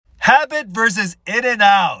Habit versus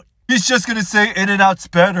In-N-Out. He's just gonna say In-N-Out's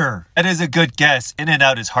better. That is a good guess.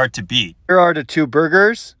 In-N-Out is hard to beat. Here are the two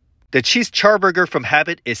burgers. The cheese charburger from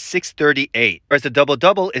Habit is $6.38, whereas the Double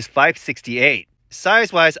Double is $5.68.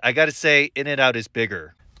 Size-wise, I gotta say In-N-Out is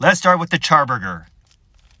bigger. Let's start with the charburger.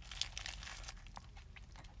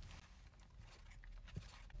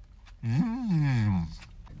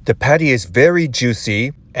 The patty is very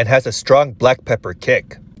juicy and has a strong black pepper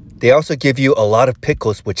kick. They also give you a lot of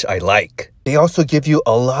pickles, which I like. They also give you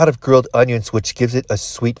a lot of grilled onions, which gives it a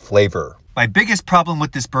sweet flavor. My biggest problem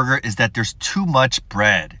with this burger is that there's too much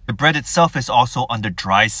bread. The bread itself is also on the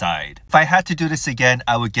dry side. If I had to do this again,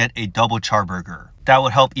 I would get a double charburger. That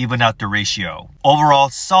would help even out the ratio. Overall,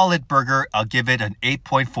 solid burger. I'll give it an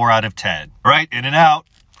 8.4 out of 10. All right, In-N-Out.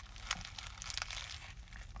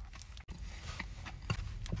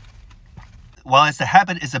 While the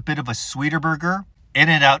Habit is a bit of a sweeter burger,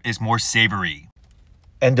 In-N-Out is more savory.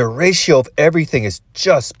 And the ratio of everything is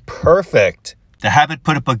just perfect. The Habit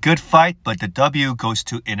put up a good fight, but the W goes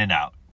to In-N-Out.